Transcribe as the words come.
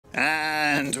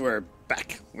And we're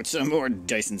back with some more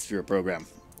Dyson Sphere Program.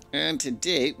 And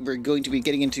today we're going to be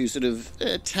getting into sort of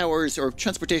towers or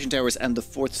transportation towers and the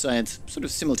fourth science sort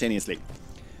of simultaneously.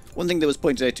 One thing that was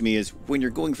pointed out to me is when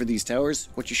you're going for these towers,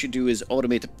 what you should do is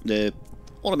automate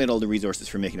automate all the resources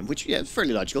for making them, which yeah, is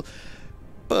fairly logical.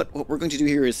 But what we're going to do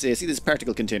here is see this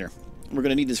particle container. We're going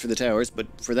to need this for the towers, but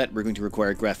for that we're going to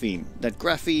require graphene. That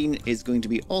graphene is going to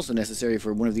be also necessary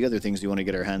for one of the other things we want to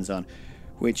get our hands on,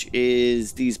 which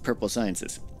is these purple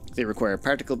sciences. They require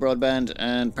particle broadband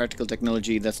and particle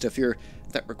technology, that stuff here,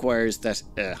 that requires that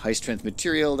high-strength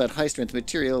material. That high-strength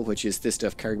material, which is this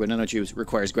stuff, carried by nanotubes,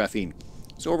 requires graphene.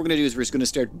 So what we're going to do is we're just going to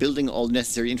start building all the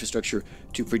necessary infrastructure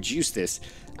to produce this,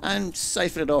 and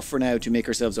siphon it off for now to make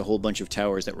ourselves a whole bunch of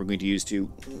towers that we're going to use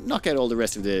to knock out all the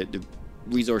rest of the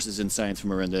resources and science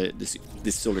from around this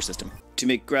solar system. To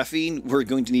make graphene, we're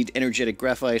going to need energetic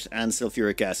graphite and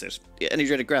sulfuric acid.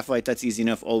 Energetic graphite, that's easy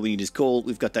enough. All we need is coal.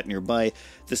 We've got that nearby.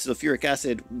 The sulfuric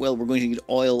acid, well, we're going to need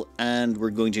oil, and we're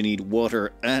going to need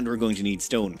water, and we're going to need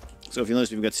stone. So if you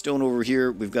notice, we've got stone over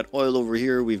here, we've got oil over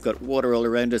here, we've got water all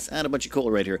around us, and a bunch of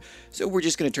coal right here. So we're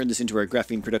just going to turn this into our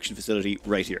graphene production facility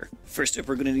right here. First up,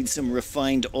 we're going to need some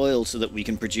refined oil so that we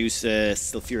can produce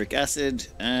sulfuric acid.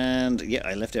 And yeah,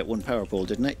 I left out one power pole,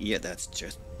 didn't I? Yeah, that's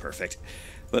just perfect.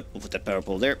 But we'll put that power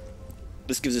pole there.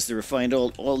 This gives us the refined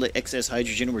oil. All the excess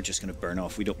hydrogen we're just going to burn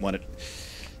off. We don't want it.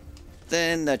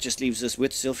 Then that just leaves us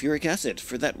with sulfuric acid.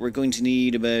 For that, we're going to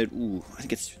need about, I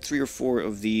think it's 3 or 4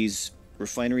 of these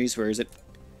refineries. Where is it?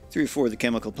 3 or 4 of the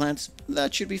chemical plants.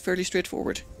 That should be fairly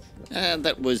straightforward. And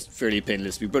that was fairly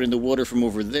painless. We brought in the water from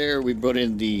over there. We brought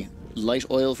in the light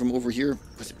oil from over here.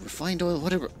 Was it refined oil?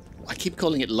 Whatever. I keep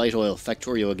calling it light oil.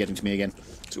 Factorio getting to me again.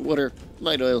 So water,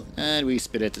 light oil, and we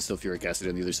spit out the sulfuric acid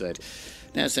on the other side.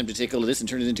 Now it's time to take all of this and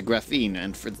turn it into graphene.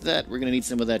 And for that, we're going to need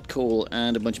some of that coal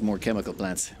and a bunch more chemical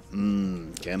plants.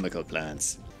 Chemical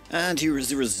plants. And here is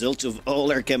the result of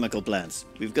all our chemical plants.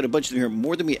 We've got a bunch of them here,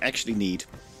 more than we actually need.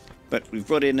 But we've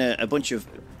brought in a bunch of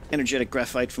energetic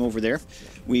graphite from over there.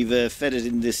 We've fed it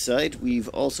in this side. We've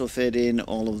also fed in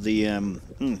all of the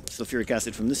sulfuric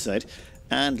acid from this side.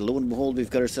 And lo and behold, we've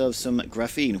got ourselves some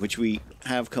graphene, which we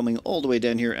have coming all the way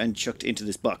down here and chucked into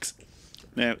this box.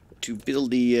 Now, to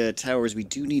build the towers, we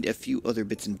do need a few other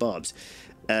bits and bobs.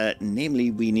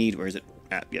 Namely, we need, where is it?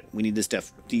 Yeah, we need this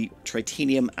stuff, the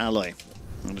titanium alloy.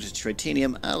 And the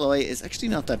titanium alloy is actually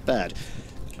not that bad.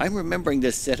 I'm remembering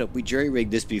this setup. We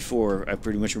jerry-rigged this before. I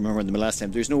pretty much remember them the last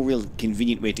time. There's no real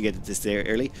convenient way to get this there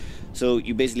early. So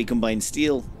you basically combine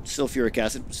steel, sulfuric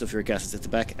acid's at the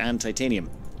back, and titanium.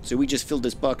 So we just filled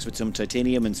this box with some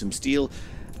titanium and some steel,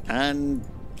 and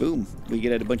boom, we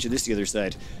get out a bunch of this the other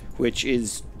side, which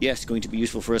is, yes, going to be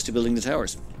useful for us to building the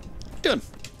towers. Done.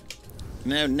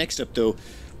 Now, next up, though,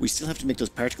 we still have to make those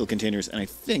particle containers, and I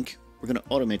think we're going to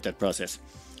automate that process.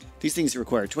 These things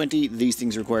require 20, these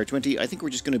things require 20. I think we're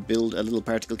just going to build a little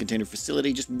particle container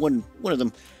facility, just one of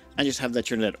them, and just have that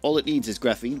churned out. All it needs is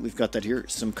graphene. We've got that here.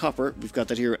 Some copper. We've got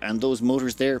that here. And those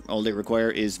motors there, all they require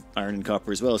is iron and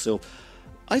copper as well. So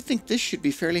I think this should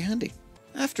be fairly handy.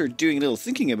 After doing a little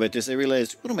thinking about this, I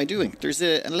realized, what am I doing? There's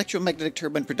an electromagnetic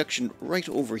turbine production right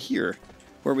over here,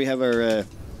 where we have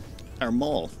our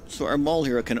mall. So our mall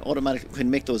here can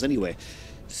make those anyway.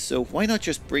 So why not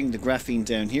just bring the graphene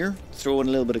down here, throw in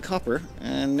a little bit of copper,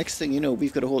 and next thing you know,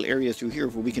 we've got a whole area through here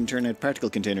where we can turn out particle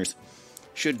containers.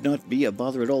 Should not be a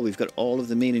bother at all. We've got all of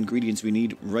the main ingredients we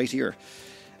need right here.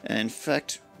 In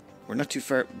fact, we're not too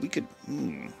far. We could...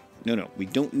 No, we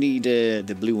don't need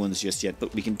the blue ones just yet,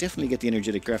 but we can definitely get the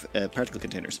energetic particle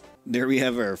containers. There we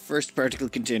have our first particle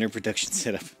container production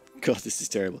setup. God, this is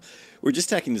terrible. We're just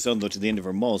tacking this on, though, to the end of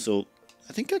our mall, so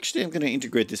I think actually I'm going to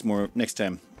integrate this more next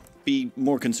time. Be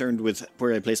more concerned with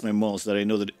where I place my mall so that I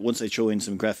know that once I throw in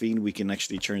some graphene, we can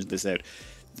actually churn this out.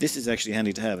 This is actually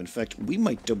handy to have. In fact, we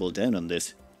might double down on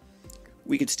this.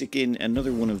 We could stick in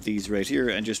another one of these right here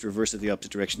and just reverse it the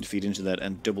opposite direction to feed into that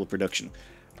and double production.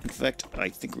 In fact, I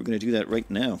think we're going to do that right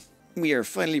now. We are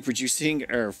finally producing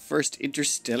our first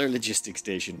interstellar logistics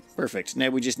station. Perfect. Now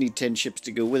we just need 10 ships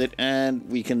to go with it, and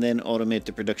we can then automate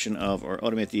the production of, or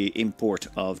automate the import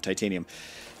of titanium.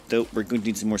 Though we're going to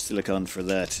need some more silicon for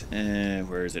that.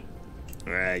 Where is it?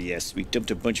 Yes, we dumped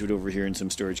a bunch of it over here in some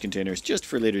storage containers just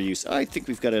for later use. I think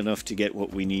we've got enough to get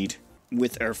what we need.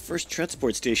 With our first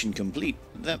transport station complete,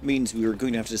 that means we are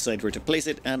going to have to decide where to place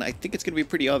it, and I think it's going to be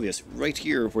pretty obvious. Right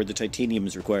here where the titanium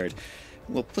is required.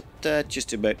 We'll put that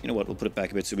just about, you know what, we'll put it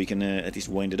back a bit so we can at least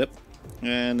wind it up.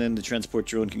 And then the transport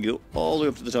drone can go all the way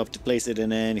up to the top to place it,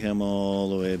 and then come all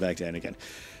the way back down again.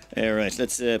 Alright,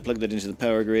 let's plug that into the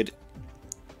power grid.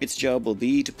 Its job will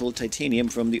be to pull titanium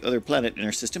from the other planet in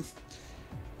our system.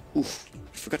 Oof,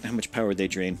 I've forgotten how much power they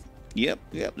drain. Yep,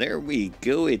 there we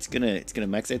go. It's gonna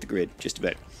max out the grid, just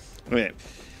about. Okay.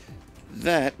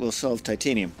 That will solve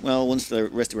titanium. Well, once the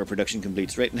rest of our production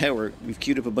completes. Right now we've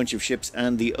queued up a bunch of ships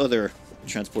and the other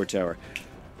transport tower.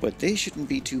 But they shouldn't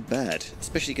be too bad,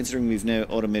 especially considering we've now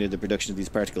automated the production of these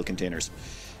particle containers.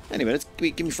 Anyway,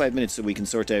 give me 5 minutes so we can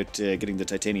sort out getting the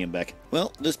titanium back.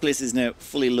 Well, this place is now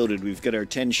fully loaded. We've got our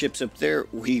 10 ships up there.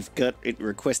 We've got it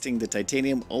requesting the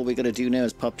titanium. All we gotta do now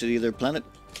is pop to the other planet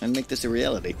and make this a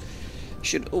reality.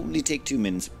 Should only take 2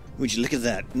 minutes. Would you look at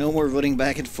that? No more running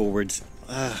back and forwards.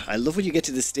 I love when you get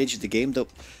to this stage of the game, though.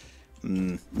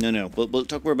 No. We'll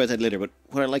talk more about that later. But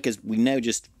what I like is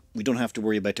we don't have to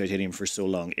worry about titanium for so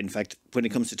long. In fact, when it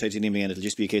comes to titanium again, it'll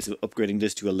just be a case of upgrading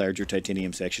this to a larger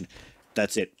titanium section.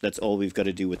 That's it. That's all we've got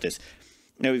to do with this.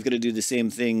 Now we've got to do the same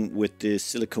thing with the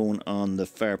silicone on the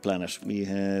far planet. We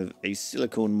have a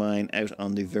silicone mine out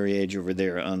on the very edge over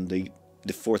there on the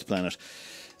 4th planet.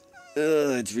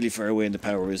 It's really far away and the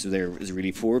power is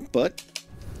really poor, but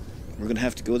we're going to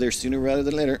have to go there sooner rather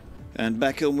than later. And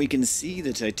back home we can see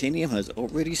the titanium has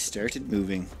already started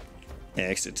moving.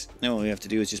 Excellent. Now all we have to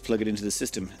do is just plug it into the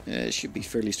system. It should be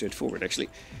fairly straightforward, actually.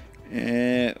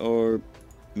 Or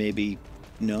maybe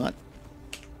not.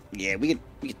 Yeah, we can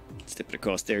step it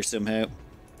across there somehow.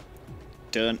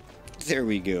 Done. There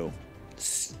we go.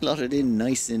 Slotted in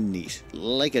nice and neat,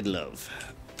 like I'd love.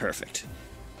 Perfect.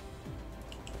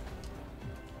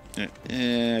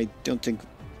 I don't think...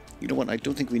 You know what? I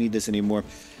don't think we need this anymore.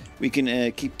 We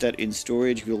can keep that in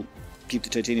storage. We'll keep the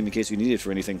titanium in case we need it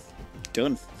for anything.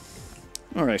 Done.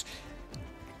 Alright.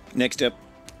 Next up,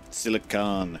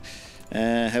 silicon.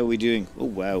 How are we doing? Oh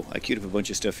wow, I queued up a bunch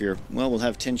of stuff here. Well, we'll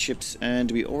have 10 ships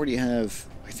and we already have...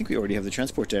 I think we already have the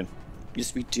transport down.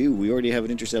 Yes, we do. We already have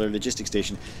an interstellar logistics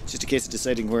station. It's just a case of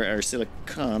deciding where our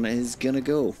silicon is gonna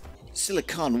go.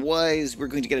 Silicon-wise, we're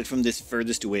going to get it from this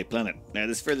furthest away planet. Now,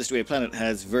 this furthest away planet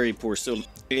has very poor solar...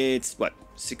 It's, what,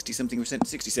 60-something%?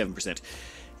 67%.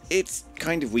 It's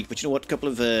kind of weak, but you know what? A couple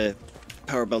of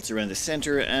power belts around the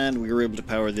center, and we were able to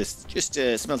power this just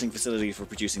a smelting facility for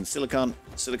producing silicon.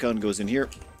 Silicon goes in here,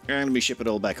 and we ship it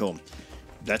all back home.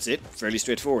 That's it. Fairly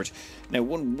straightforward. Now,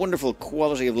 one wonderful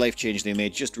quality of life change they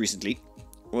made just recently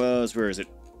was... Where is it?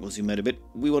 We'll zoom out a bit.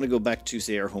 We want to go back to,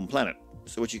 say, our home planet.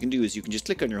 So what you can do is you can just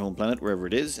click on your home planet, wherever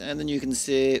it is, and then you can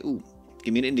say, ooh,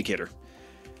 give me an indicator.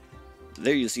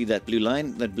 There you'll see that blue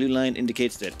line. That blue line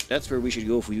indicates that that's where we should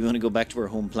go if we want to go back to our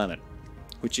home planet,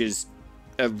 which is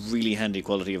a really handy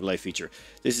quality of life feature.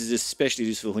 This is especially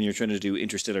useful when you're trying to do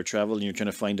interstellar travel and you're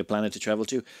trying to find a planet to travel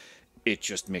to. It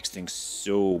just makes things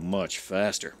so much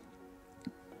faster.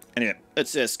 Anyway,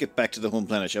 let's skip back to the home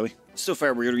planet, shall we? So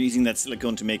far we're using that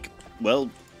silicone to make,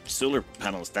 well, solar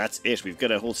panels. That's it. We've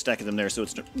got a whole stack of them there, so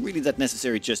it's not really that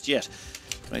necessary just yet.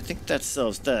 But I think that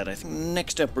solves that. I think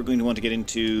next up we're going to want to get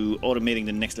into automating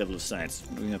the next level of science.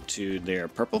 Going up to there,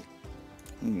 purple.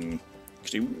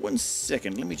 Actually, 1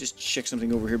 second. Let me just check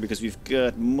something over here because we've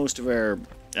got most of our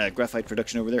graphite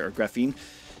production over there, or graphene.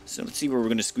 So let's see where we're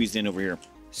going to squeeze in over here.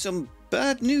 Some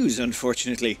bad news,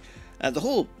 unfortunately. The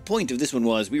whole point of this one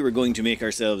was we were going to make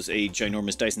ourselves a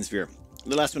ginormous Dyson sphere.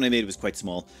 The last one I made was quite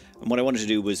small, and what I wanted to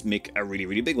do was make a really,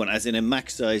 really big one, as in a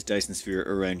max-sized Dyson sphere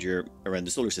around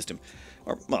the solar system,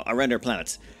 or well, around our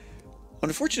planets.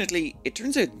 Unfortunately, it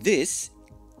turns out this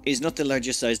is not the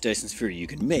largest sized Dyson sphere you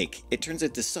can make. It turns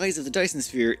out the size of the Dyson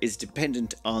sphere is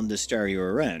dependent on the star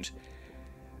you're around.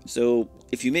 So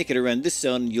if you make it around this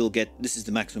sun, you'll get, this is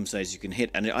the maximum size you can hit,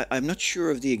 and I'm not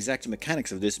sure of the exact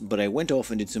mechanics of this, but I went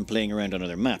off and did some playing around on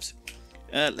other maps.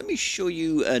 Let me show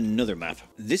you another map.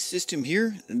 This system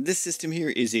here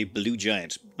is a blue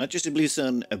giant. Not just a blue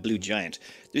sun, a blue giant.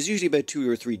 There's usually about 2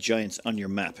 or 3 giants on your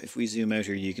map. If we zoom out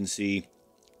here, you can see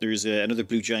there's another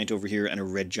blue giant over here and a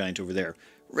red giant over there.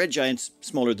 Red giants,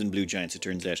 smaller than blue giants, it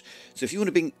turns out. So if you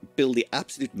want to build the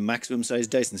absolute maximum size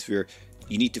Dyson sphere,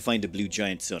 you need to find a blue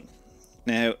giant sun.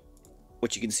 Now,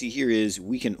 what you can see here is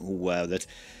we can... Oh, wow, that's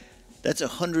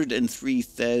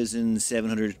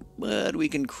 103,700, but we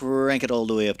can crank it all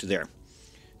the way up to there.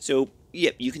 So,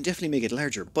 yeah, you can definitely make it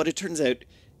larger, but it turns out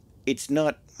it's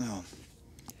not... Oh,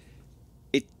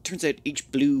 it turns out each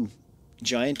blue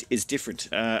giant is different.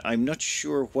 I'm not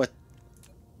sure what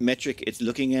metric it's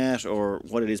looking at or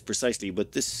what it is precisely,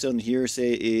 but this sun here,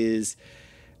 say, is...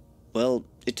 Well,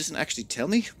 it doesn't actually tell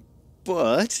me,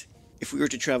 but... If we were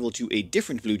to travel to a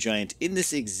different blue giant in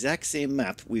this exact same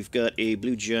map, we've got a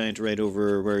blue giant right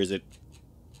over, where is it?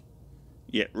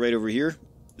 Yeah, right over here.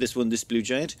 This one, this blue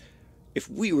giant. If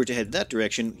we were to head that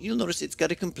direction, you'll notice it's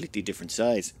got a completely different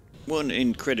size. one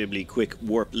incredibly quick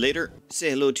warp later, say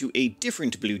hello to a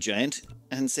different blue giant,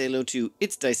 and say hello to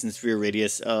its Dyson Sphere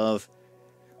radius of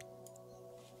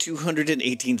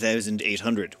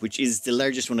 218,800, which is the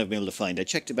largest one I've been able to find. I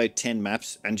checked about 10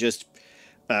 maps and just,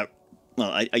 well,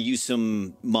 I used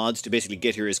some mods to basically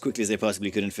get here as quickly as I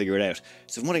possibly could and figure it out.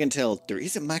 So from what I can tell, there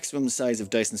is a maximum size of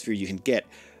Dyson Sphere you can get,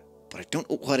 but I don't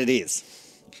know what it is.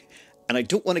 And I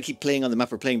don't want to keep playing on the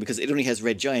map we're playing because it only has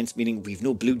red giants, meaning we've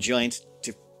no blue giant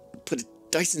to put a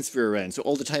Dyson Sphere around. So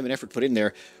all the time and effort put in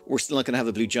there, we're still not going to have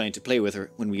a blue giant to play with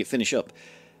her when we finish up.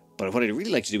 But what I'd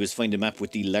really like to do is find a map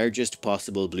with the largest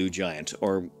possible blue giant,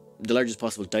 or the largest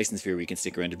possible Dyson Sphere we can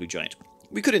stick around a blue giant.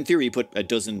 We could, in theory, put a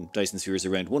dozen Dyson Spheres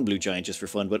around one blue giant just for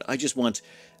fun, but I just want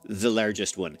the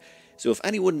largest one. So if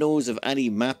anyone knows of any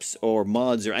maps or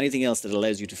mods or anything else that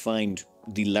allows you to find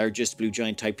the largest blue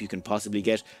giant type you can possibly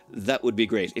get, that would be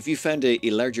great. If you found a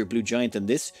larger blue giant than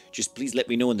this, just please let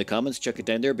me know in the comments, chuck it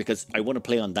down there, because I want to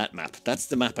play on that map. That's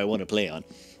the map I want to play on.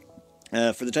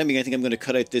 For the time being, I think I'm going to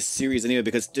cut out this series anyway,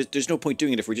 because there's no point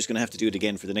doing it if we're just going to have to do it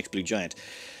again for the next blue giant.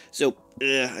 So,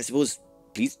 I suppose,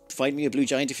 please find me a blue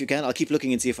giant if you can. I'll keep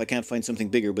looking and see if I can't find something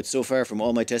bigger, but so far from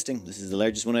all my testing, this is the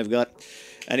largest one I've got.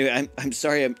 Anyway, I'm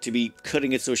sorry to be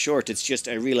cutting it so short. It's just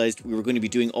I realized we were going to be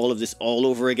doing all of this all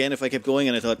over again if I kept going,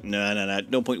 and I thought,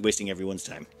 no point wasting everyone's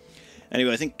time.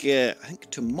 Anyway, I think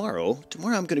tomorrow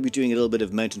I'm going to be doing a little bit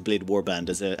of Mountain Blade Warband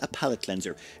as a palette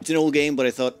cleanser. It's an old game, but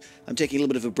I thought I'm taking a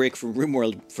little bit of a break from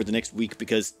RimWorld for the next week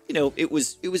because, you know, it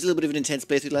was a little bit of an intense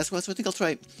playthrough last while, so I think I'll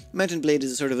try Mountain Blade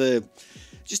as a sort of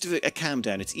just a calm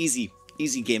down. It's easy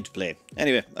game to play.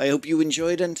 Anyway, I hope you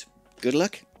enjoyed and good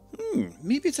luck.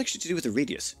 Maybe it's actually to do with the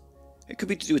radius. It could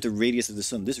be to do with the radius of the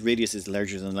sun. This radius is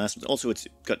larger than the last one. Also, it's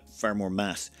got far more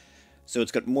mass. So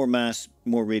it's got more mass,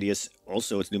 more radius,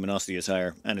 also its luminosity is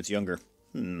higher, and it's younger.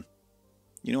 You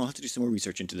know, I'll have to do some more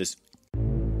research into this.